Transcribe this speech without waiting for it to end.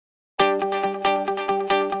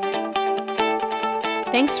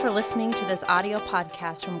Thanks for listening to this audio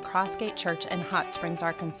podcast from Crossgate Church in Hot Springs,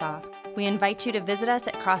 Arkansas. We invite you to visit us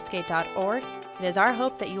at crossgate.org. It is our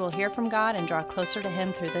hope that you will hear from God and draw closer to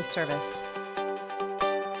Him through this service.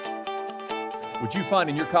 Would you find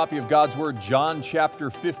in your copy of God's Word John chapter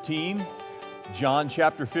 15? John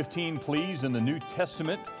chapter 15, please, in the New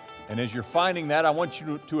Testament. And as you're finding that, I want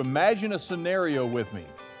you to imagine a scenario with me.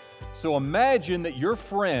 So imagine that your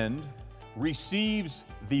friend receives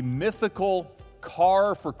the mythical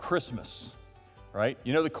car for Christmas, right?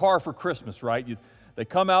 You know the car for Christmas, right? They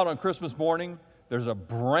come out on Christmas morning. There's a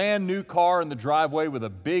brand new car in the driveway with a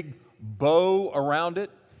big bow around it.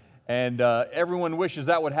 And everyone wishes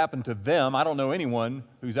that would happen to them. I don't know anyone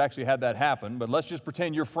who's actually had that happen, but let's just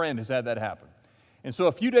pretend your friend has had that happen. And so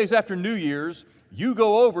a few days after New Year's, you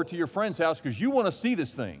go over to your friend's house because you want to see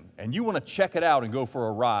this thing, and you want to check it out and go for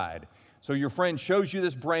a ride. So your friend shows you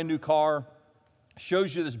this brand new car,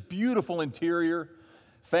 shows you this beautiful interior,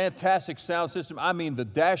 fantastic sound system. I mean, the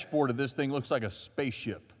dashboard of this thing looks like a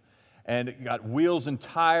spaceship. And it got wheels and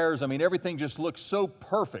tires. I mean, everything just looks so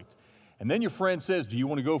perfect. And then your friend says, "Do you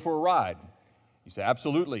want to go for a ride?" You say,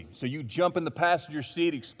 "Absolutely." So you jump in the passenger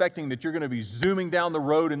seat expecting that you're going to be zooming down the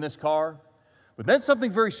road in this car. But then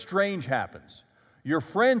something very strange happens. Your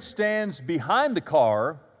friend stands behind the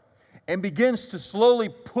car and begins to slowly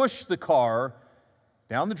push the car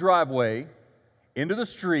down the driveway, into the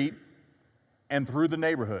street, and through the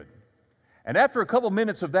neighborhood. And after a couple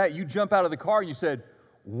minutes of that, you jump out of the car and you said,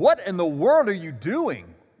 "What in the world are you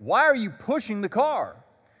doing? Why are you pushing the car?"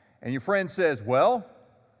 And your friend says, "Well,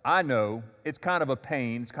 I know, it's kind of a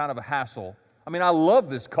pain, it's kind of a hassle. I mean, I love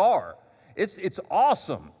this car. It's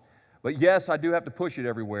awesome. But yes, I do have to push it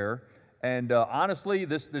everywhere. And honestly,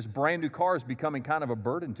 this brand new car is becoming kind of a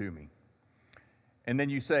burden to me." And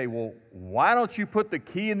then you say, "Well, why don't you put the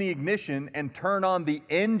key in the ignition and turn on the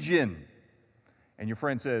engine?" And your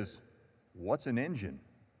friend says, "What's an engine?"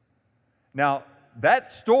 Now,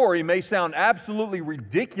 that story may sound absolutely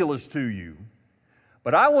ridiculous to you,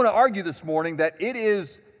 but I want to argue this morning that it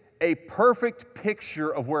is a perfect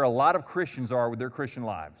picture of where a lot of Christians are with their Christian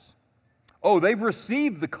lives. Oh, they've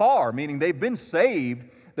received the car, meaning they've been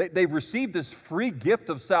saved. They've received this free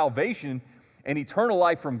gift of salvation and eternal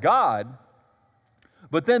life from God.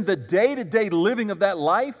 But then the day-to-day living of that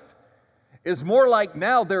life is more like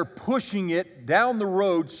now they're pushing it down the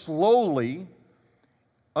road slowly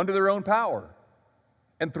under their own power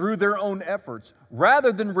and through their own efforts,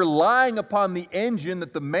 rather than relying upon the engine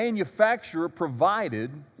that the manufacturer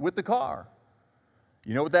provided with the car.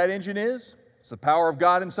 You know what that engine is? It's the power of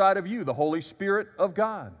God inside of you, the Holy Spirit of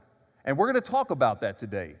God. And we're going to talk about that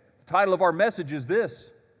today. The title of our message is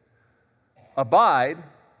this: Abide,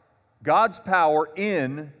 God's power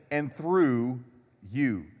in and through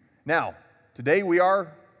you. Now, today we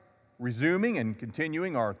are resuming and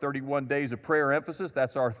continuing our 31 days of prayer emphasis.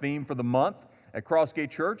 That's our theme for the month at Crossgate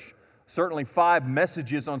Church. Certainly 5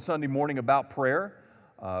 messages on Sunday morning about prayer.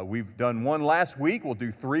 We've done one last week. We'll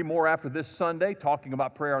do 3 more after this Sunday, talking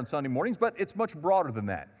about prayer on Sunday mornings, but it's much broader than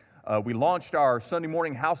that. We launched our Sunday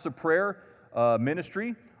morning House of Prayer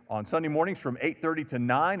ministry on Sunday mornings from 8:30 to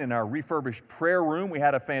 9 in our refurbished prayer room. We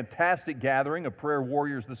had a fantastic gathering of prayer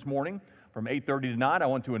warriors this morning from 8:30 to 9. I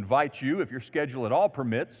want to invite you, if your schedule at all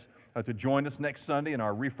permits, to join us next Sunday in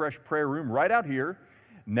our refreshed prayer room right out here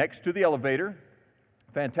next to the elevator.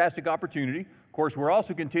 Fantastic opportunity. Of course, we're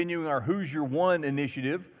also continuing our Who's Your One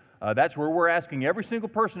initiative. That's where we're asking every single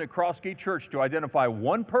person at Crossgate Church to identify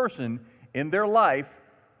one person in their life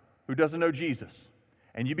who doesn't know Jesus.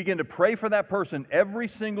 And you begin to pray for that person every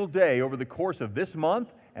single day over the course of this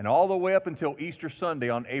month and all the way up until Easter Sunday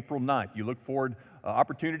on April 9th. You look forward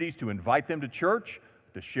opportunities to invite them to church,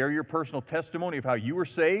 to share your personal testimony of how you were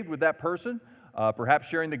saved with that person, perhaps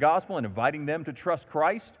sharing the gospel and inviting them to trust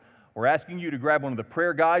Christ. We're asking you to grab one of the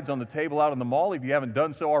prayer guides on the table out in the mall. If you haven't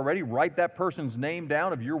done so already, write that person's name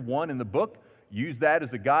down of your one in the book. Use that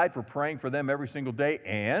as a guide for praying for them every single day.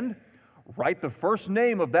 And write the first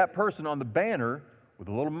name of that person on the banner with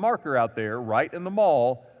a little marker out there right in the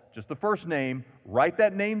mall, just the first name. Write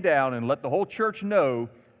that name down and let the whole church know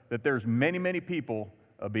that there's many, many people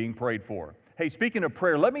being prayed for. Hey, speaking of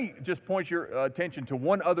prayer, let me just point your attention to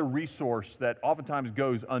one other resource that oftentimes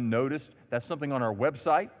goes unnoticed. That's something on our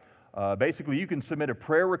website. Basically, you can submit a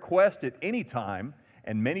prayer request at any time,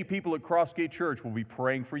 and many people at Crossgate Church will be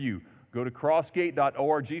praying for you. Go to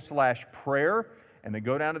crossgate.org/prayer, and then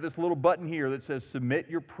go down to this little button here that says Submit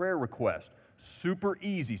Your Prayer Request. Super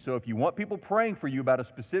easy. So if you want people praying for you about a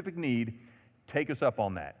specific need, take us up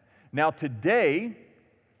on that. Now, today,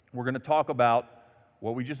 we're going to talk about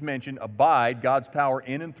what we just mentioned, abide, God's power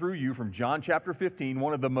in and through you, from John chapter 15,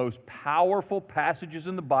 one of the most powerful passages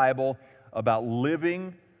in the Bible about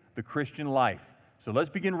living the Christian life. So let's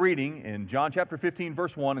begin reading in John chapter 15,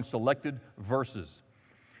 verse 1, in selected verses.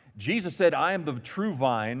 Jesus said, I am the true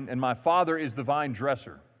vine, and my Father is the vine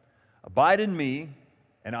dresser. Abide in me,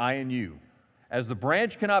 and I in you. As the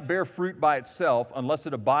branch cannot bear fruit by itself unless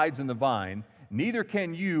it abides in the vine, neither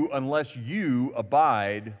can you unless you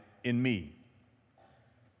abide in me.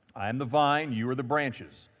 I am the vine, you are the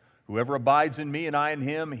branches. Whoever abides in me and I in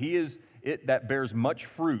him, he is it that bears much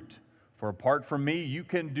fruit. For apart from me, you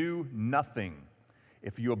can do nothing.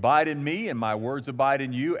 If you abide in me and my words abide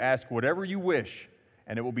in you, ask whatever you wish,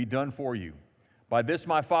 and it will be done for you. By this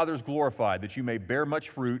my Father is glorified, that you may bear much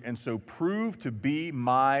fruit, and so prove to be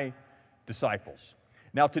my disciples.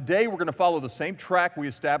 Now today we're going to follow the same track we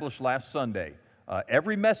established last Sunday.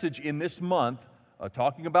 Every message in this month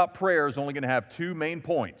talking about prayer is only going to have two main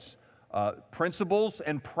points, principles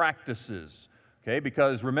and practices, okay?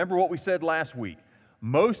 Because remember what we said last week.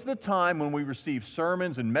 Most of the time when we receive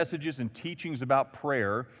sermons and messages and teachings about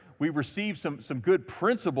prayer, we receive some good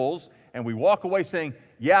principles and we walk away saying,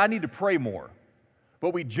 yeah, I need to pray more.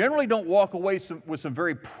 But we generally don't walk away with some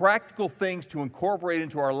very practical things to incorporate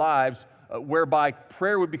into our lives whereby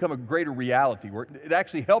prayer would become a greater reality, where it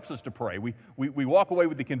actually helps us to pray. We walk away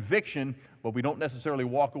with the conviction, but we don't necessarily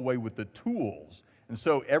walk away with the tools. And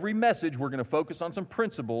so every message we're going to focus on some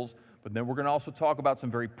principles, but then we're going to also talk about some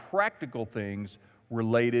very practical things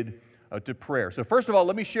related to prayer. So first of all,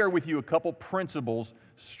 let me share with you a couple principles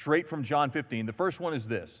straight from John 15. The first one is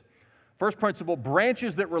this. First principle,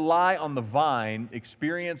 branches that rely on the vine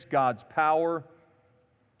experience God's power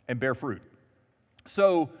and bear fruit.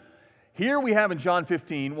 So here we have in John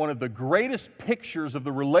 15 one of the greatest pictures of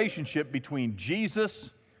the relationship between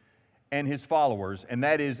Jesus and his followers, and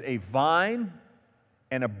that is a vine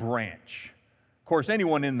and a branch. Of course,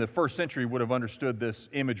 anyone in the first century would have understood this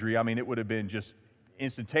imagery. I mean, it would have been just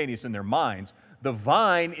instantaneous in their minds. The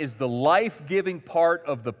vine is the life-giving part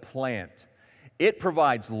of the plant. It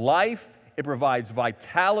provides life, it provides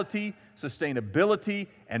vitality, sustainability,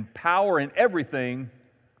 and power and everything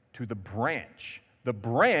to the branch. The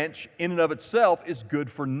branch, in and of itself, is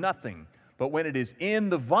good for nothing. But when it is in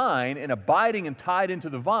the vine and abiding and tied into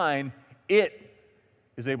the vine, it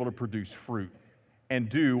is able to produce fruit and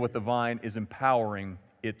do what the vine is empowering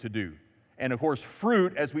it to do. And of course,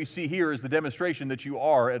 fruit, as we see here, is the demonstration that you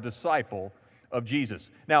are a disciple of Jesus.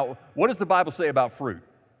 Now, what does the Bible say about fruit?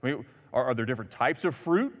 I mean, are there different types of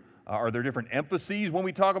fruit? Are there different emphases when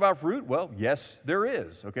we talk about fruit? Well, yes, there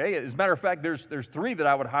is. Okay. As a matter of fact, there's three that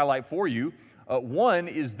I would highlight for you. One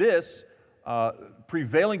is this,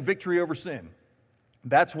 prevailing victory over sin.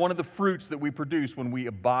 That's one of the fruits that we produce when we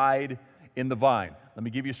abide in the vine. Let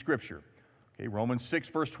me give you scripture. Okay, Romans 6,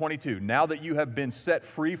 verse 22. Now that you have been set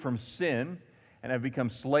free from sin and have become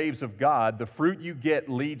slaves of God, the fruit you get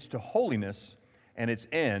leads to holiness, and its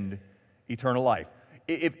end, eternal life.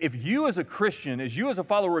 If you as a Christian, as you as a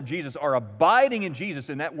follower of Jesus are abiding in Jesus,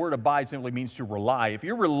 and that word abide simply means to rely. If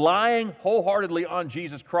you're relying wholeheartedly on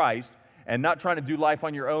Jesus Christ and not trying to do life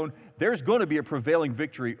on your own, there's going to be a prevailing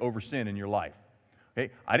victory over sin in your life.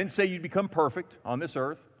 Okay? I didn't say you'd become perfect on this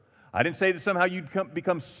earth. I didn't say that somehow you'd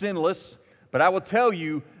become sinless, but I will tell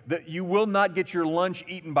you that you will not get your lunch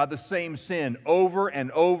eaten by the same sin over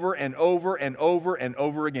and over and over and over and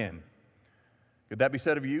over again. Could that be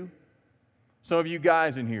said of you? Some of you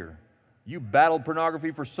guys in here, you've battled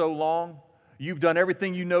pornography for so long. You've done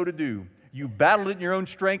everything you know to do. You've battled it in your own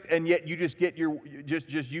strength, and yet you just get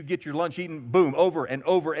your lunch eaten, boom, over and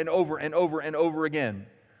over and over and over and over again.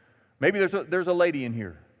 Maybe there's a lady in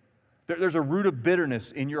here. There's a root of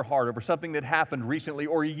bitterness in your heart over something that happened recently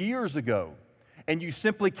or years ago, and you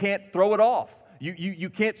simply can't throw it off. You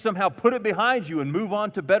can't somehow put it behind you and move on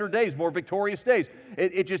to better days, more victorious days.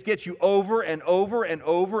 It just gets you over and over and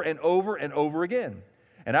over and over and over again.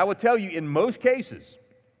 And I would tell you, in most cases,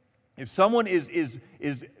 if someone is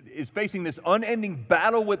facing this unending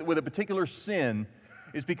battle with a particular sin,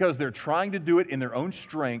 it's because they're trying to do it in their own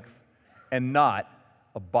strength and not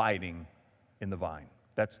abiding in the vine.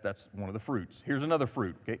 That's one of the fruits. Here's another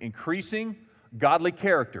fruit, okay? Increasing godly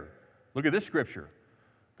character. Look at this scripture.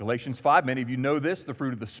 Galatians 5, many of you know this. The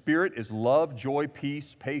fruit of the Spirit is love, joy,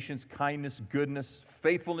 peace, patience, kindness, goodness,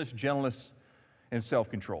 faithfulness, gentleness, and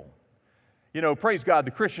self-control. You know, praise God,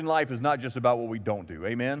 the Christian life is not just about what we don't do.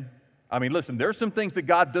 Amen? I mean, listen, there's some things that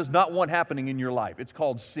God does not want happening in your life. It's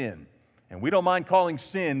called sin. And we don't mind calling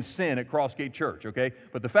sin at Crossgate Church, okay?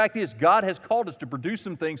 But the fact is, God has called us to produce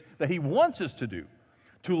some things that He wants us to do.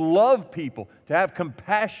 to love people, to have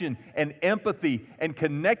compassion and empathy and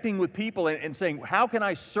connecting with people and saying, how can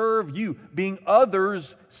I serve you? Being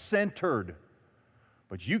others-centered.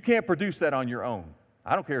 But you can't produce that on your own.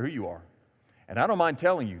 I don't care who you are. And I don't mind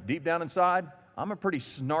telling you, deep down inside, I'm a pretty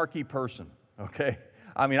snarky person, okay?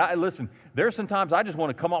 I mean, listen, there's some times I just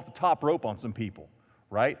want to come off the top rope on some people,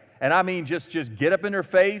 right? And I mean, just get up in their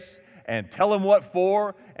face and tell them what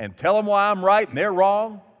for and tell them why I'm right and they're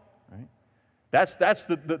wrong, right? That's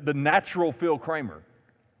the natural Phil Kramer.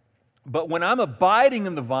 But when I'm abiding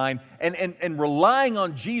in the vine and relying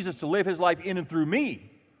on Jesus to live His life in and through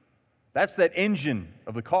me, that's that engine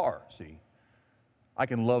of the car, see? I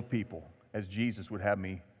can love people as Jesus would have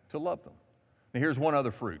me to love them. Now here's one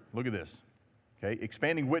other fruit. Look at this. Okay,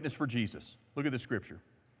 expanding witness for Jesus. Look at the scripture.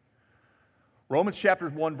 Romans chapter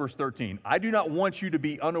 1, verse 13. I do not want you to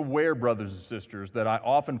be unaware, brothers and sisters, that I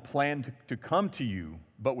often planned to come to you,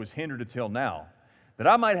 but was hindered until now, that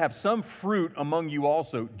I might have some fruit among you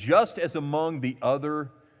also, just as among the other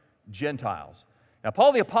Gentiles. Now,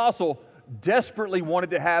 Paul the Apostle desperately wanted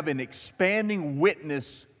to have an expanding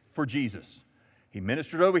witness for Jesus. He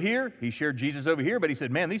ministered over here, he shared Jesus over here, but he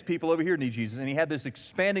said, man, these people over here need Jesus. And he had this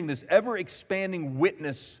expanding, this ever-expanding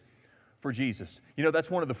witness for Jesus. You know, that's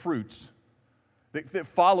one of the fruits that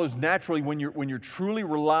follows naturally when you're truly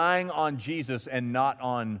relying on Jesus and not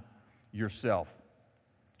on yourself.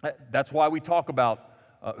 That's why we talk about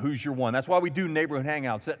Who's Your One. That's why we do neighborhood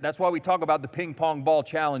hangouts. That's why we talk about the ping pong ball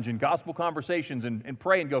challenge and gospel conversations and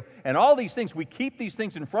pray and go. And all these things, we keep these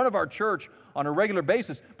things in front of our church on a regular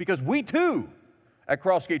basis because we too at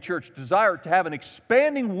Crossgate Church desire to have an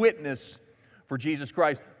expanding witness for Jesus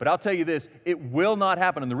Christ. But I'll tell you this, it will not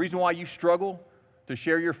happen. And the reason why you struggle to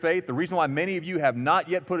share your faith, the reason why many of you have not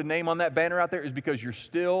yet put a name on that banner out there is because you're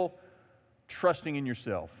still trusting in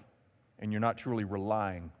yourself and you're not truly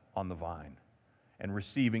relying on the vine and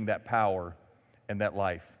receiving that power and that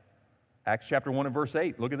life. Acts chapter 1 and verse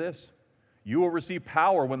 8, look at this. You will receive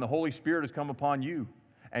power when the Holy Spirit has come upon you,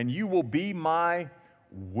 and you will be my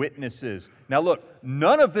witnesses. Now look,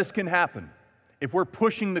 none of this can happen if we're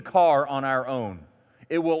pushing the car on our own.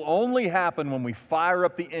 It will only happen when we fire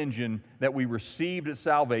up the engine that we received at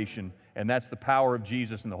salvation, and that's the power of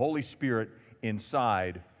Jesus and the Holy Spirit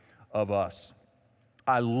inside of us.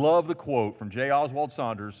 I love the quote from J. Oswald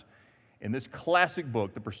Sanders in this classic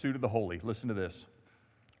book, The Pursuit of the Holy. Listen to this.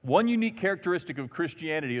 One unique characteristic of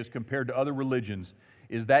Christianity as compared to other religions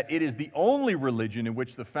is that it is the only religion in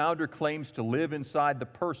which the founder claims to live inside the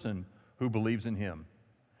person who believes in him.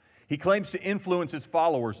 He claims to influence his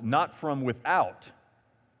followers not from without,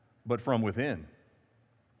 but from within.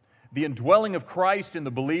 The indwelling of Christ in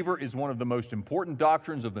the believer is one of the most important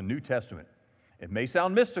doctrines of the New Testament. It may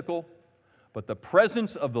sound mystical, but the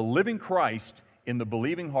presence of the living Christ in the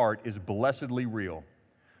believing heart is blessedly real.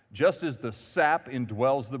 Just as the sap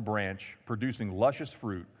indwells the branch, producing luscious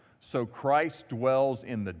fruit, so Christ dwells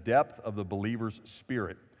in the depth of the believer's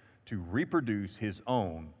spirit to reproduce his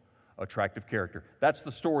own attractive character. That's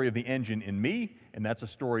the story of the engine in me, and that's a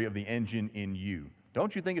story of the engine in you.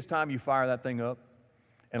 Don't you think it's time you fire that thing up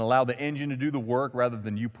and allow the engine to do the work rather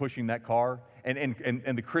than you pushing that car and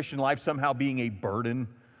the Christian life somehow being a burden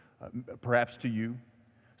perhaps to you?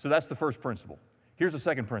 So that's the first principle. Here's the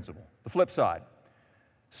second principle, the flip side.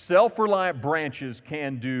 Self-reliant branches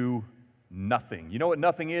can do nothing. You know what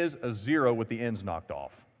nothing is? A zero with the ends knocked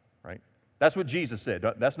off, right? That's what Jesus said.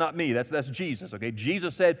 That's not me, that's Jesus, okay?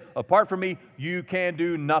 Jesus said, apart from me, you can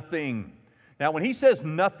do nothing. Now, when he says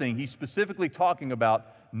nothing, he's specifically talking about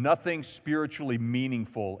nothing spiritually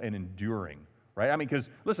meaningful and enduring, right? I mean, because,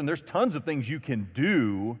 listen, there's tons of things you can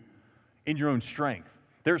do in your own strength.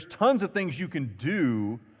 There's tons of things you can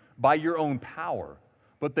do by your own power,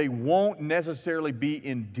 but they won't necessarily be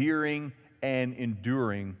endearing and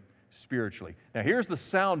enduring spiritually. Now, here's the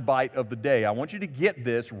sound bite of the day. I want you to get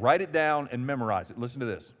this, write it down, and memorize it. Listen to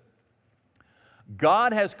this.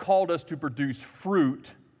 God has called us to produce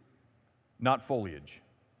fruit, not foliage.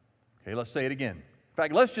 Okay, let's say it again. In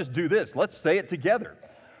fact, let's just do this. Let's say it together.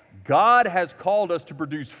 God has called us to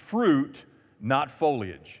produce fruit, not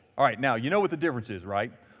foliage. All right, now, you know what the difference is,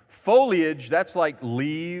 right? Foliage, that's like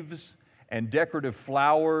leaves and decorative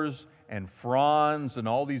flowers and fronds and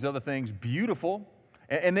all these other things. Beautiful.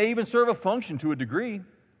 And they even serve a function to a degree,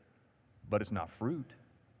 but it's not fruit,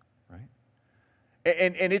 right?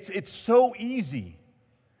 And it's so easy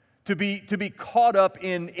to be caught up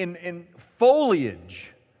in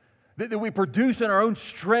foliage that we produce in our own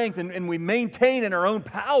strength and we maintain in our own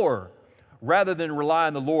power rather than rely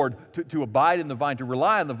on the Lord to abide in the vine, to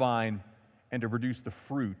rely on the vine, and to produce the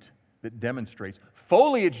fruit that demonstrates.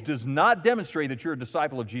 Foliage does not demonstrate that you're a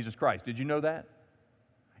disciple of Jesus Christ. Did you know that?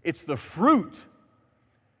 It's the fruit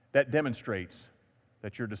that demonstrates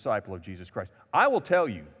that you're a disciple of Jesus Christ. I will tell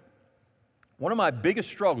you, one of my biggest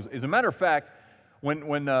struggles, as a matter of fact,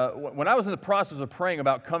 when I was in the process of praying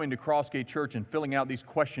about coming to Crossgate Church and filling out these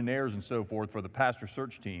questionnaires and so forth for the pastor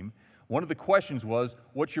search team, one of the questions was,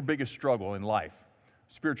 what's your biggest struggle in life?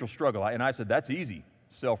 Spiritual struggle. And I said, that's easy,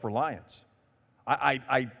 self-reliance.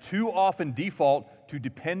 I too often default to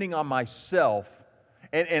depending on myself,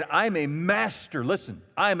 and I'm a master, listen,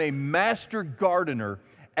 I'm a master gardener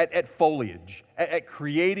at foliage, at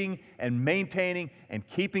creating and maintaining and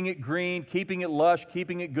keeping it green, keeping it lush,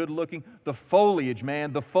 keeping it good looking. The foliage,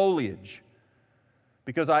 man, the foliage.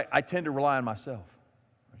 Because I tend to rely on myself.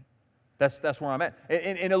 That's where I'm at.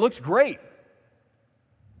 And it looks great,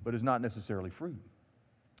 but it's not necessarily fruit.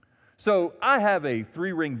 So I have a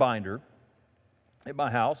 3-ring binder at my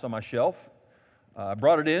house on my shelf. I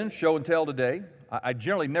brought it in, show and tell today. I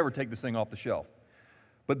generally never take this thing off the shelf.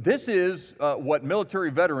 But this is what military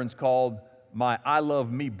veterans called my I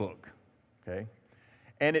Love Me book, okay?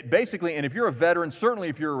 And it basically, and if you're a veteran, certainly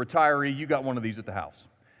if you're a retiree, you got one of these at the house.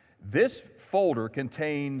 This folder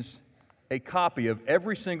contains a copy of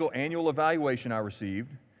every single annual evaluation I received.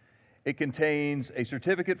 It contains a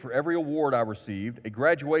certificate for every award I received, a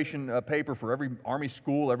graduation paper for every Army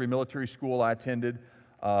school, every military school I attended.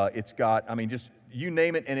 It's got, I mean, just you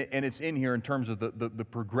name it, and it's in here in terms of the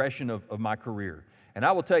progression of my career. And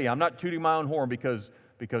I will tell you, I'm not tooting my own horn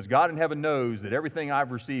because God in heaven knows that everything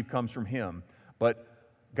I've received comes from Him. But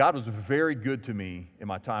God was very good to me in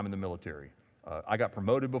my time in the military. I got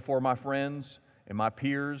promoted before my friends and my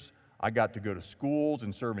peers. I got to go to schools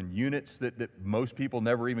and serve in units that most people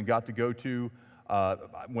never even got to go to.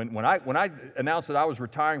 When I announced that I was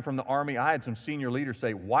retiring from the Army, I had some senior leaders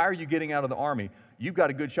say, "Why are you getting out of the Army? You've got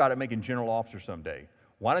a good shot at making general officer someday.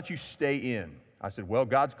 Why don't you stay in?" I said, well,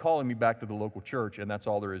 God's calling me back to the local church, and that's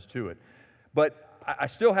all there is to it. But I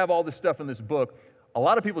still have all this stuff in this book. A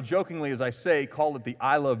lot of people jokingly, as I say, call it the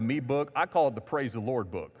I Love Me book. I call it the Praise the Lord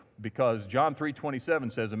book, because John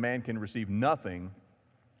 3:27 says a man can receive nothing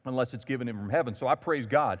unless it's given him from heaven. So I praise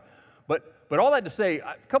God. But all that to say,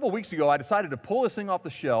 a couple of weeks ago, I decided to pull this thing off the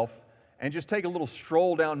shelf and just take a little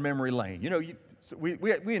stroll down memory lane. You know,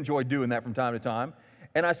 we enjoy doing that from time to time.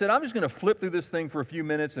 And I said, I'm just going to flip through this thing for a few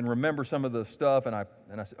minutes and remember some of the stuff. And I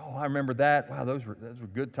said, oh, I remember that. Wow, those were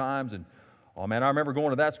good times. And oh man, I remember going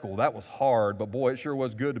to that school. That was hard, but boy, it sure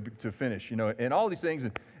was good to finish. You know, and all these things,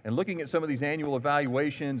 and looking at some of these annual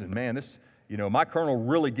evaluations. And man, this, you know, my colonel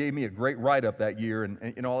really gave me a great write-up that year, and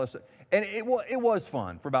you know all this. And it was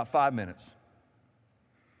fun for about 5 minutes.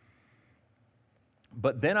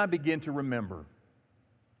 But then I began to remember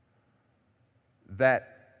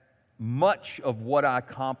that much of what I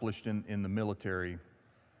accomplished in the military,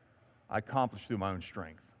 I accomplished through my own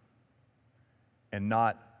strength and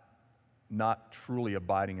not truly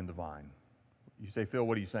abiding in the vine. You say, Phil,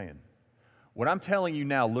 what are you saying? What I'm telling you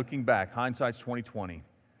now, looking back, hindsight's 2020,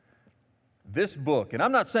 this book, and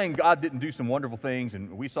I'm not saying God didn't do some wonderful things,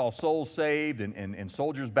 and we saw souls saved and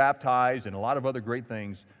soldiers baptized and a lot of other great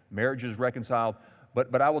things, marriages reconciled,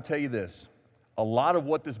 but I will tell you this, a lot of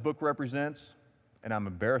what this book represents, and I'm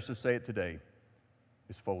embarrassed to say it today,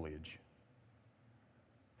 is foliage.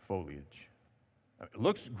 Foliage. It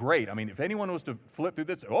looks great. I mean, if anyone was to flip through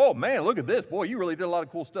this, oh man, look at this. Boy, you really did a lot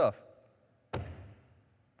of cool stuff.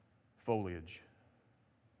 Foliage.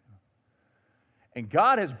 And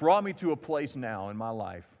God has brought me to a place now in my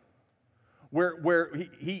life where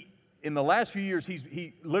he in the last few years,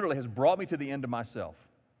 he literally has brought me to the end of myself.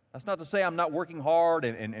 That's not to say I'm not working hard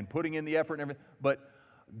and putting in the effort and everything, but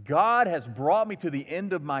God has brought me to the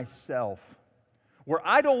end of myself where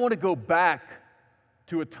I don't want to go back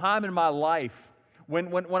to a time in my life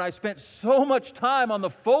when I spent so much time on the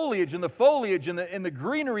foliage and the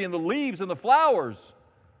greenery and the leaves and the flowers.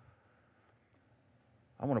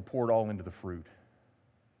 I want to pour it all into the fruit.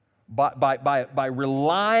 By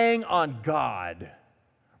relying on God,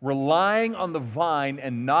 relying on the vine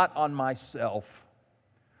and not on myself.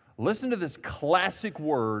 Listen to this classic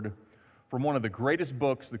word from one of the greatest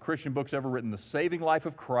books, the Christian books ever written, The Saving Life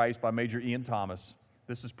of Christ by Major Ian Thomas.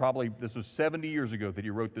 This was 70 years ago that he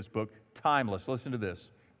wrote this book, timeless. Listen to this.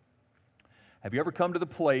 Have you ever come to the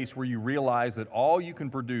place where you realize that all you can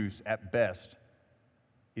produce at best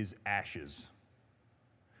is ashes?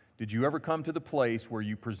 Did you ever come to the place where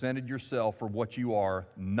you presented yourself for what you are,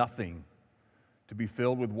 nothing, to be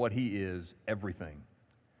filled with what He is, everything,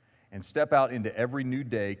 and step out into every new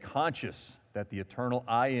day conscious that the eternal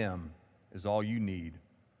I Am is all you need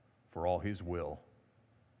for all His will?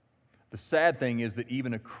 The sad thing is that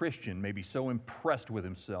even a Christian may be so impressed with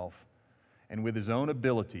himself and with his own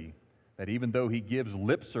ability that even though he gives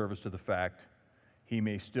lip service to the fact, he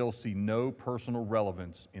may still see no personal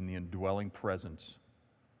relevance in the indwelling presence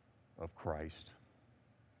of Christ.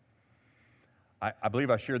 I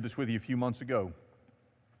believe I shared this with you a few months ago.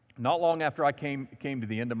 Not long after I came to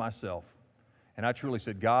the end of myself, and I truly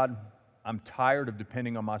said, God, I'm tired of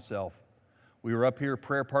depending on myself. We were up here,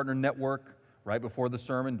 Prayer Partner Network, right before the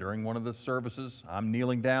sermon, during one of the services. I'm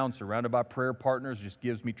kneeling down, surrounded by prayer partners. Just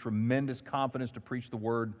gives me tremendous confidence to preach the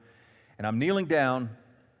Word. And I'm kneeling down,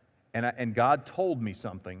 and God told me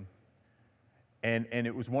something, and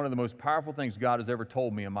it was one of the most powerful things God has ever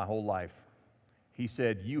told me in my whole life. He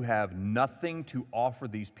said, you have nothing to offer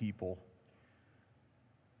these people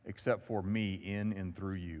except for me in and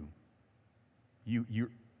through you.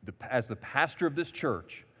 As the pastor of this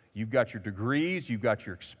church, you've got your degrees, you've got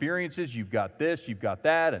your experiences, you've got this, you've got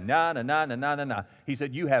that, and na. He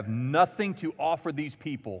said, you have nothing to offer these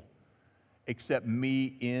people except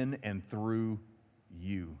me in and through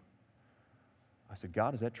you. I said,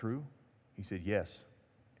 God, is that true? He said, yes.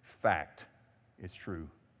 Fact, it's true.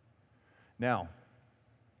 Now,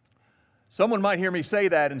 someone might hear me say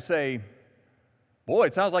that and say, boy,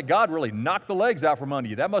 it sounds like God really knocked the legs out from under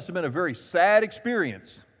you. That must have been a very sad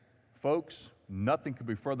experience. Folks, nothing could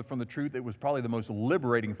be further from the truth. It was probably the most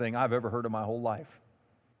liberating thing I've ever heard in my whole life.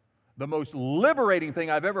 The most liberating thing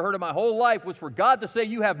I've ever heard in my whole life was for God to say,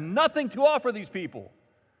 you have nothing to offer these people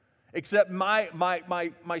except my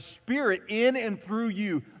spirit in and through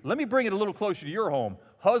you. Let me bring it a little closer to your home.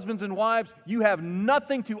 Husbands and wives, you have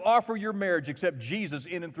nothing to offer your marriage except Jesus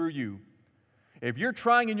in and through you. If you're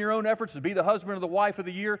trying in your own efforts to be the husband or the wife of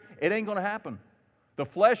the year, it ain't going to happen. The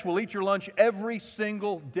flesh will eat your lunch every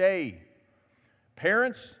single day.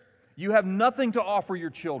 Parents, you have nothing to offer your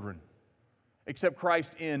children except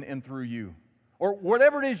Christ in and through you. Or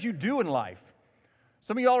whatever it is you do in life.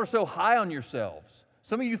 Some of y'all are so high on yourselves.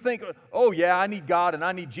 Some of you think, oh yeah, I need God and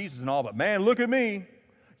I need Jesus and all, but man, look at me.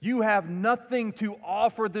 You have nothing to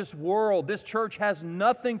offer this world. This church has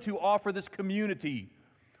nothing to offer this community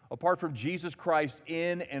apart from Jesus Christ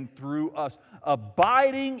in and through us,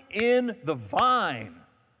 abiding in the vine.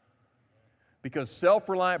 Because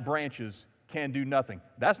self-reliant branches can do nothing.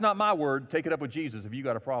 That's not my word. Take it up with Jesus if you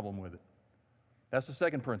got a problem with it. That's the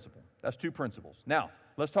second principle. That's two principles. Now,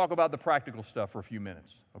 let's talk about the practical stuff for a few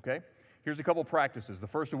minutes, okay? Here's a couple practices, the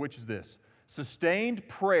first of which is this. Sustained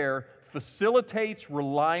prayer facilitates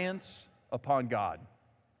reliance upon God.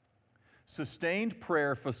 Sustained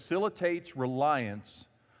prayer facilitates reliance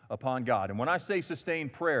upon God. And when I say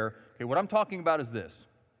sustained prayer, okay, what I'm talking about is this.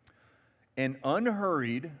 An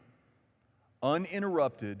unhurried,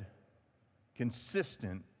 uninterrupted,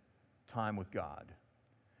 consistent time with God.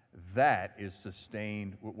 That is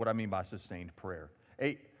sustained, what I mean by sustained prayer.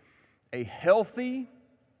 A healthy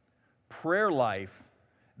prayer life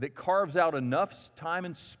that carves out enough time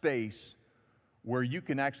and space where you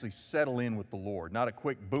can actually settle in with the Lord, not a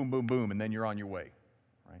quick boom, boom, boom, and then you're on your way,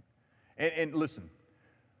 right? And listen,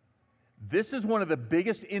 this is one of the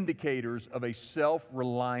biggest indicators of a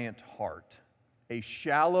self-reliant heart. A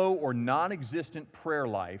shallow or non-existent prayer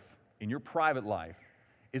life in your private life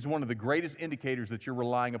is one of the greatest indicators that you're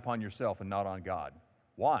relying upon yourself and not on God.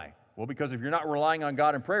 Why? Well, because if you're not relying on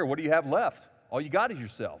God in prayer, what do you have left? All you got is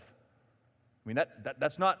yourself. I mean,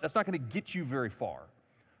 that's not going to get you very far.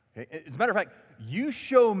 Okay? As a matter of fact, you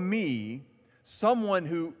show me someone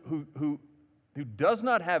who does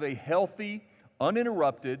not have a healthy,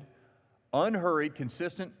 uninterrupted, unhurried,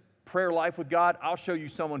 consistent prayer life with God, I'll show you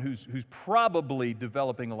someone who's probably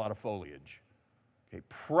developing a lot of foliage. Okay,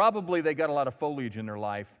 probably they got a lot of foliage in their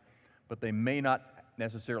life, but they may not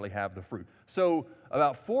necessarily have the fruit. So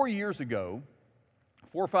about 4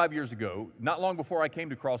 or 5 years ago, not long before I came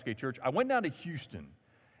to Crossgate Church, I went down to Houston,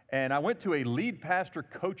 and I went to a lead pastor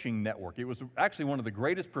coaching network. It was actually one of the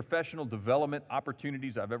greatest professional development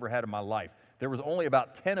opportunities I've ever had in my life. There was only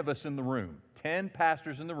about 10 of us in the room, 10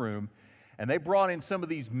 pastors in the room, and they brought in some of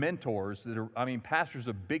these mentors that are, pastors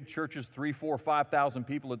of big churches, 3,000, 4,000, 5,000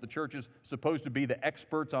 people at the churches, supposed to be the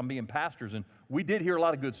experts on being pastors, and we did hear a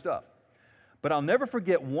lot of good stuff. But I'll never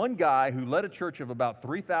forget one guy who led a church of about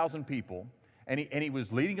 3,000 people, and he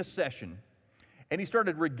was leading a session, and he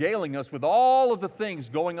started regaling us with all of the things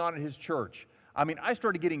going on in his church. I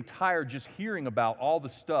started getting tired just hearing about all the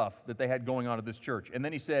stuff that they had going on at this church. And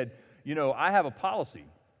then he said, I have a policy.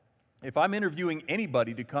 If I'm interviewing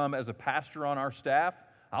anybody to come as a pastor on our staff,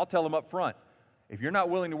 I'll tell them up front, if you're not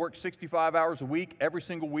willing to work 65 hours a week, every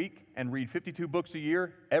single week, and read 52 books a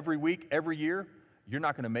year, every week, every year, you're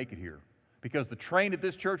not going to make it here. Because the train at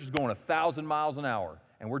this church is going 1,000 miles an hour,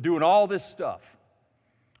 and we're doing all this stuff.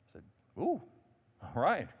 I said, ooh, all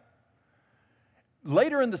right.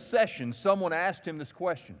 Later in the session, someone asked him this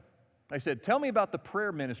question. They said, "Tell me about the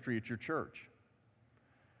prayer ministry at your church."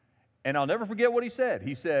 And I'll never forget what he said.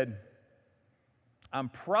 He said, "I'm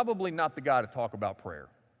probably not the guy to talk about prayer."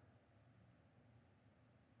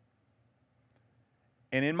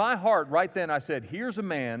 And in my heart, right then, I said, here's a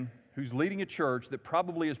man who's leading a church that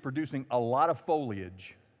probably is producing a lot of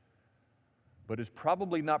foliage, but is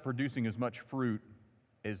probably not producing as much fruit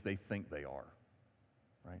as they think they are,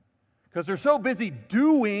 right? Because they're so busy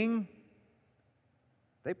doing,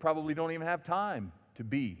 they probably don't even have time to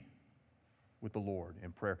be with the Lord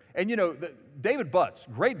in prayer. And you know, David Butts,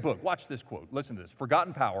 great book. Watch this quote. Listen to this.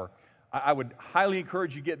 Forgotten Power. I would highly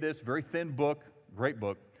encourage you to get this. Very thin book. Great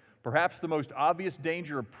book. Perhaps the most obvious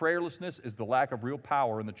danger of prayerlessness is the lack of real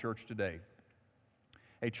power in the church today.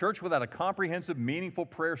 A church without a comprehensive, meaningful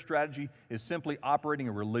prayer strategy is simply operating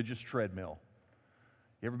a religious treadmill.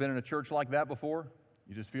 You ever been in a church like that before?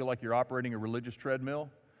 You just feel like you're operating a religious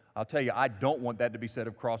treadmill? I'll tell you, I don't want that to be said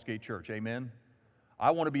of Crossgate Church. Amen?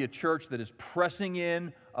 I want to be a church that is pressing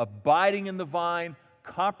in, abiding in the vine,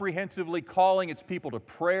 comprehensively calling its people to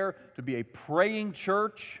prayer, to be a praying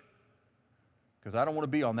church, because I don't want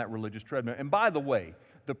to be on that religious treadmill. And by the way,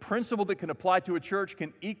 the principle that can apply to a church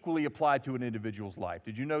can equally apply to an individual's life.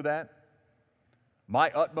 Did you know that? My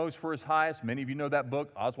utmost for his highest. Many of you know that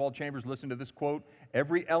book. Oswald Chambers, listen to this quote.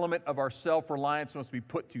 Every element of our self-reliance must be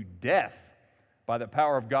put to death by the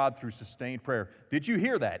power of God through sustained prayer. Did you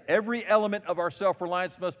hear that? Every element of our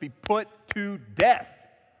self-reliance must be put to death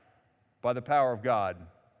by the power of God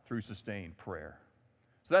through sustained prayer.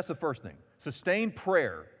 So that's the first thing. Sustained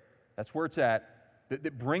prayer, that's where it's at,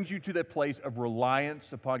 that brings you to that place of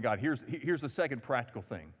reliance upon God. Here's the second practical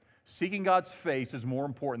thing. Seeking God's face is more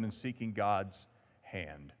important than seeking God's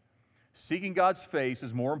hand. Seeking God's face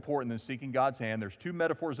is more important than seeking God's hand. There's two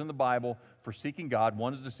metaphors in the Bible for seeking God.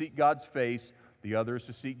 One is to seek God's face. The other is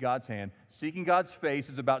to seek God's hand. Seeking God's face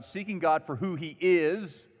is about seeking God for who He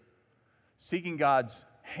is. Seeking God's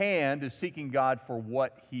hand is seeking God for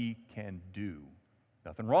what He can do.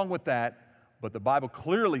 Nothing wrong with that, but the Bible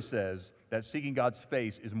clearly says that seeking God's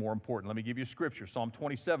face is more important. Let me give you a scripture, Psalm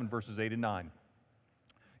 27, verses 8 and 9.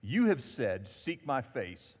 You have said, seek my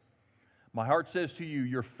face. My heart says to you,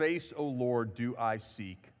 your face, O Lord, do I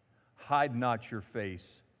seek. Hide not your face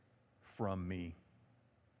from me.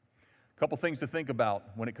 A couple things to think about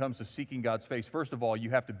when it comes to seeking God's face. First of all,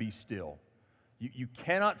 you have to be still. You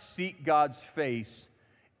cannot seek God's face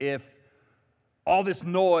if all this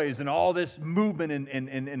noise and all this movement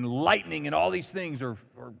and lightning and all these things are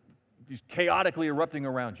just chaotically erupting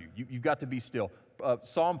around you. You've got to be still.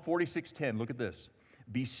 Psalm 46:10, look at this.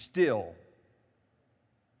 Be still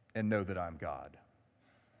and know that I'm God.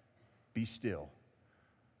 Be still.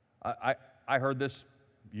 I heard this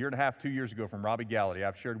a year and a half, 2 years ago from Robbie Gallaty.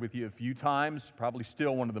 I've shared with you a few times, probably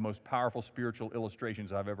still one of the most powerful spiritual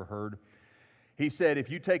illustrations I've ever heard. He said, if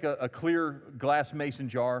you take a clear glass mason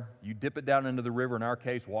jar, you dip it down into the river, in our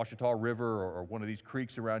case, Ouachita River or one of these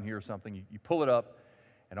creeks around here or something, you pull it up,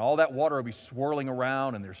 and all that water will be swirling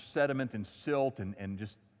around, and there's sediment and silt and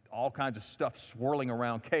just all kinds of stuff swirling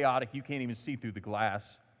around, chaotic. You can't even see through the glass.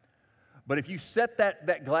 But if you set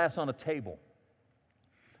that glass on a table,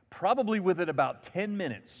 probably within about 10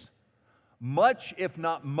 minutes, much, if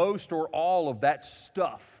not most or all of that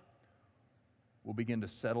stuff will begin to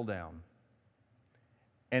settle down.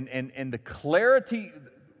 And the clarity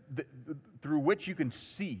through which you can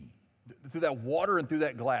see, through that water and through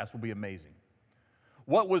that glass, will be amazing.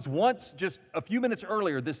 What was once, just a few minutes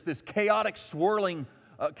earlier, this chaotic, swirling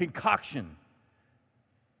concoction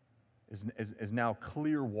is now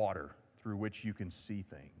clear water through which you can see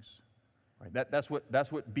things. Right? That's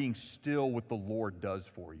what being still with the Lord does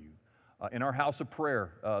for you. In our house of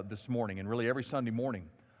prayer this morning, and really every Sunday morning,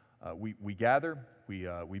 we gather.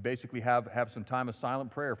 We basically have some time of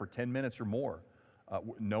silent prayer for 10 minutes or more.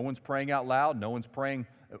 No one's praying out loud. No one's praying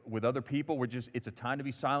with other people. It's a time to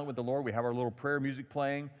be silent with the Lord. We have our little prayer music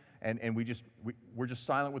playing, and we're just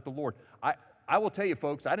silent with the Lord. I will tell you,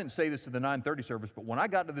 folks, I didn't say this to the 9:30 service, but when I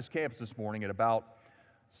got to this campus this morning at about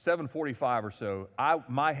 7:45 or so,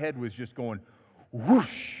 my head was just going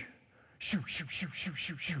whoosh, shoo, shoo, shoo, shoo,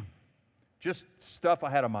 shoo, shoo. Just stuff I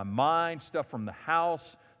had on my mind, stuff from the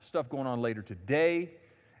house, stuff going on later today.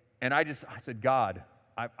 And I said, God,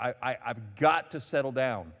 I've got to settle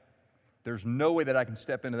down. There's no way that I can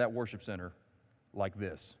step into that worship center like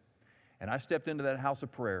this. And I stepped into that house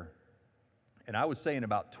of prayer, and I would say in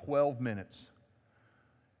about 12 minutes,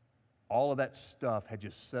 all of that stuff had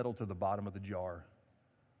just settled to the bottom of the jar.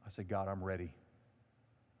 I said, God, I'm ready.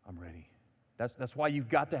 I'm ready. That's why you've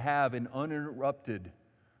got to have an uninterrupted,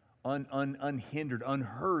 unhindered,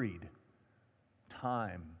 unhurried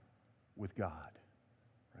time with God,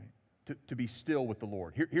 right? To be still with the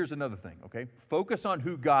Lord. Here's another thing, okay? Focus on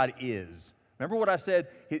who God is. Remember what I said?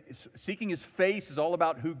 Seeking His face is all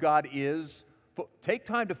about who God is. Take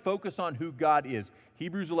time to focus on who God is.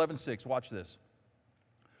 Hebrews 11:6, watch this.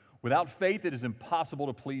 Without faith it is impossible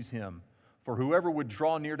to please Him, for whoever would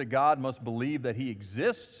draw near to God must believe that He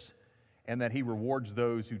exists and that He rewards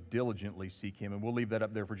those who diligently seek Him. And we'll leave that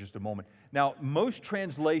up there for just a moment. Now, most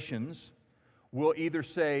translations will either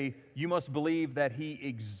say, you must believe that He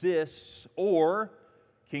exists, or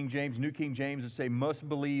King James, New King James, will say, must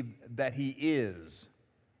believe that He is,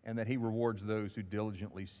 and that He rewards those who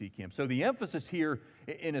diligently seek Him. So the emphasis here,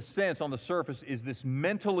 in a sense, on the surface, is this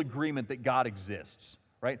mental agreement that God exists,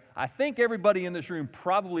 right? I think everybody in this room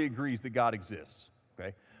probably agrees that God exists,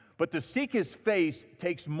 okay? But to seek His face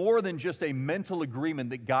takes more than just a mental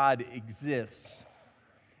agreement that God exists.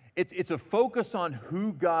 It's a focus on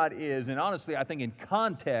who God is, and honestly, I think in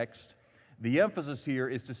context, the emphasis here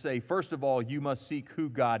is to say, first of all, you must seek who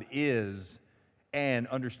God is and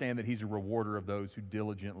understand that He's a rewarder of those who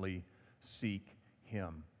diligently seek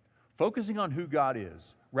Him. Focusing on who God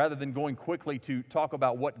is, rather than going quickly to talk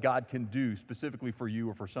about what God can do specifically for you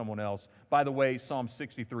or for someone else. By the way, Psalm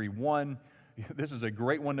 63:1, this is a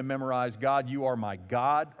great one to memorize. God, you are my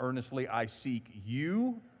God. Earnestly I seek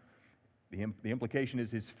you. The implication is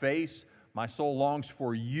His face. My soul longs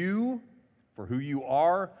for you, for who you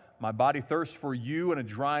are. My body thirsts for you in a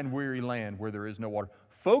dry and weary land where there is no water.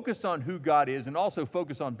 Focus on who God is, and also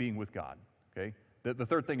focus on being with God. Okay? The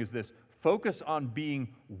third thing is this. Focus on being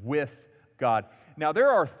with God. Now, there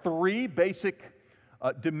are three basic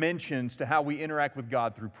dimensions to how we interact with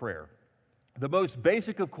God through prayer. The most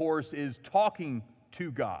basic, of course, is talking to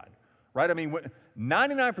God. Right? I mean,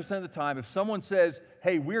 99% of the time, if someone says,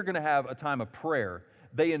 hey, we're going to have a time of prayer,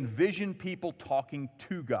 they envision people talking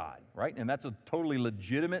to God, right? And that's a totally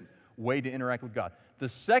legitimate way to interact with God. The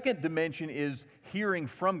second dimension is hearing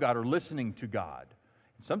from God or listening to God.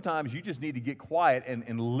 Sometimes you just need to get quiet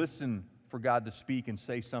and listen for God to speak and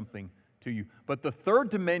say something to you. But the third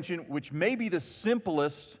dimension, which may be the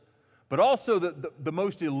simplest, but also the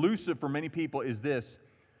most elusive for many people, is this: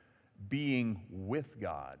 being with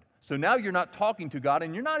God. So now you're not talking to God,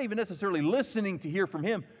 and you're not even necessarily listening to hear from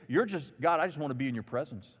Him. You're just, God, I just want to be in your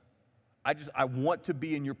presence. I want to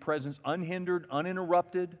be in your presence, unhindered,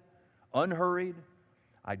 uninterrupted, unhurried.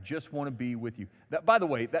 I just want to be with you. By the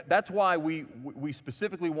way, that's why we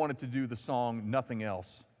specifically wanted to do the song Nothing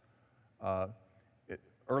Else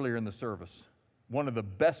earlier in the service. One of the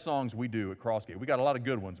best songs we do at Crossgate. We got a lot of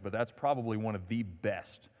good ones, but that's probably one of the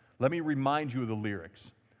best. Let me remind you of the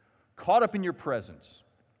lyrics. Caught up in your presence.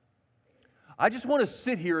 I just want to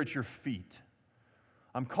sit here at your feet.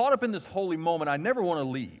 I'm caught up in this holy moment. I never want to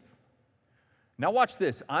leave. Now watch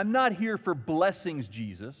this. I'm not here for blessings,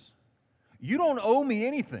 Jesus. You don't owe me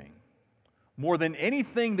anything more than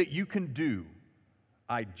anything that you can do.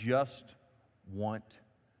 I just want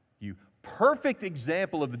you. Perfect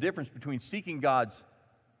example of the difference between seeking God's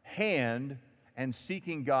hand and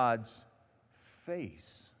seeking God's face.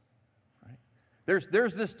 Right?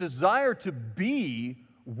 There's this desire to be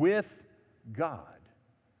with God.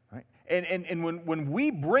 Right? And when we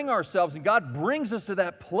bring ourselves and God brings us to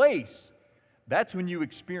that place, that's when you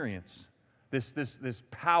experience this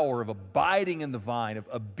power of abiding in the vine,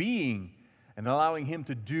 of being and allowing Him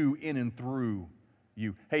to do in and through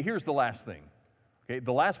you. Hey, here's the last thing. Okay,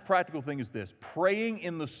 the last practical thing is this: praying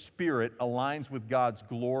in the Spirit aligns with God's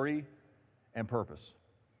glory and purpose.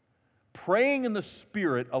 Praying in the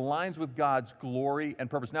Spirit aligns with God's glory and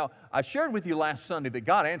purpose. Now, I shared with you last Sunday that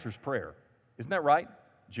God answers prayer. Isn't that right?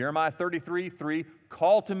 Jeremiah 33:3,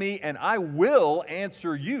 call to me and I will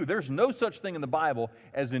answer you. There's no such thing in the Bible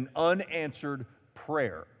as an unanswered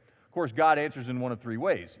prayer. Of course, God answers in one of three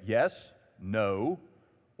ways: yes, no,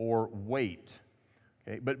 or wait.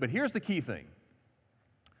 Okay, but here's the key thing.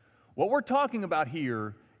 What we're talking about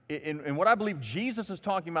here, and what I believe Jesus is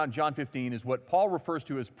talking about in John 15, is what Paul refers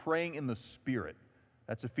to as praying in the Spirit.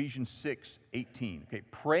 That's Ephesians 6:18. Okay,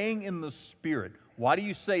 praying in the Spirit. Why do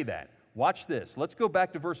you say that? Watch this. Let's go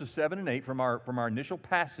back to verses 7 and 8 from our initial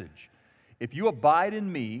passage. If you abide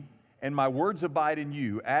in me, and my words abide in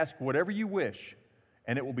you, ask whatever you wish,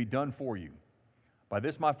 and it will be done for you. By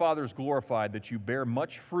this my Father is glorified, that you bear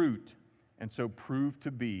much fruit, and so prove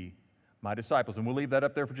to be my disciples. And we'll leave that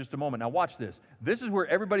up there for just a moment. Now watch this. This is where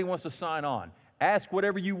everybody wants to sign on. Ask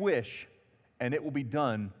whatever you wish, and it will be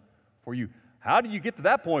done for you. How did you get to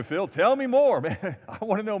that point, Phil? Tell me more, man. I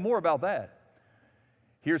want to know more about that.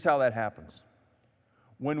 Here's how that happens.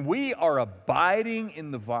 When we are abiding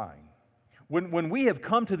in the vine, when we have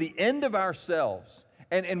come to the end of ourselves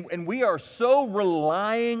And we are so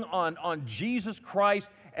relying on Jesus Christ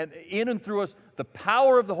and in and through us, the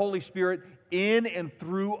power of the Holy Spirit in and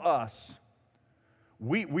through us.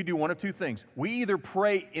 We do one of two things. We either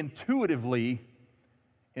pray intuitively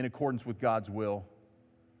in accordance with God's will,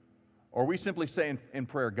 or we simply say in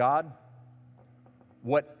prayer, God,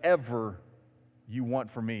 whatever you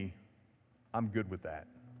want from me, I'm good with that.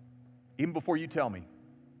 Even before you tell me.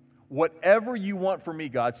 Whatever you want from me,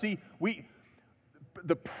 God. See,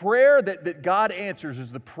 the prayer that God answers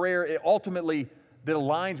is the prayer ultimately that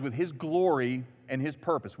aligns with His glory and His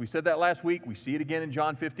purpose. We said that last week. We see it again in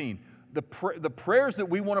John 15. The prayers that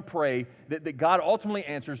we want to pray that God ultimately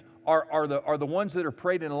answers are the ones that are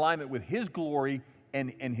prayed in alignment with His glory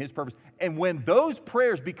and His purpose. And when those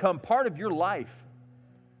prayers become part of your life,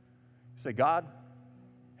 you say, God,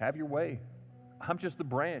 have your way. I'm just the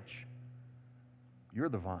branch. You're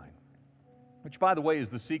the vine. Which, by the way, is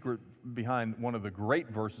the secret behind one of the great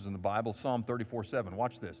verses in the Bible, Psalm 34:7.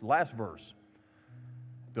 Watch this. Last verse.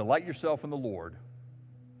 Delight yourself in the Lord,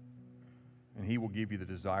 and He will give you the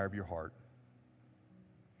desire of your heart.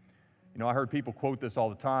 You know, I heard people quote this all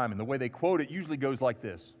the time, and the way they quote it usually goes like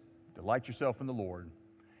this. Delight yourself in the Lord,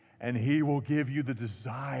 and He will give you the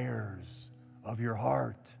desires of your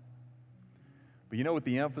heart. But you know what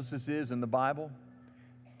the emphasis is in the Bible?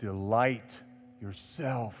 Delight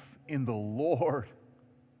yourself in the Lord,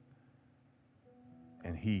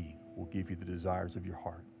 and He will give you the desires of your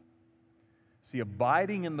heart. See,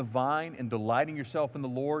 abiding in the vine and delighting yourself in the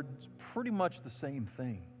Lord is pretty much the same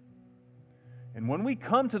thing. And when we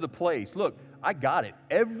come to the place, look, I got it.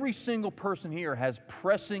 Every single person here has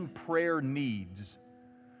pressing prayer needs.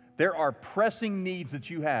 There are pressing needs that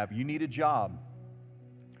you have. You need a job.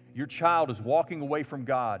 Your child is walking away from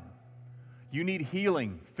God. You need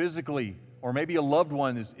healing physically, or maybe a loved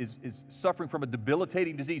one is suffering from a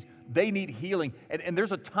debilitating disease. They need healing. And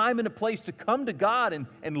there's a time and a place to come to God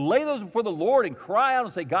and lay those before the Lord and cry out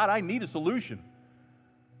and say, God, I need a solution.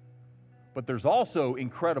 But there's also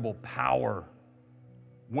incredible power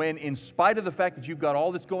when, in spite of the fact that you've got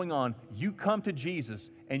all this going on, you come to Jesus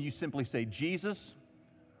and you simply say, Jesus,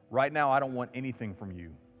 right now I don't want anything from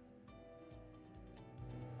you.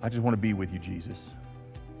 I just want to be with you, Jesus.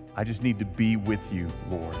 I just need to be with you,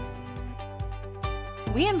 Lord.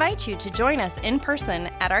 We invite you to join us in person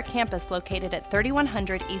at our campus located at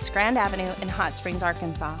 3100 East Grand Avenue in Hot Springs,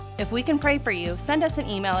 Arkansas. If we can pray for you, send us an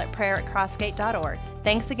email at prayer@crossgate.org.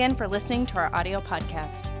 Thanks again for listening to our audio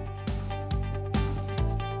podcast.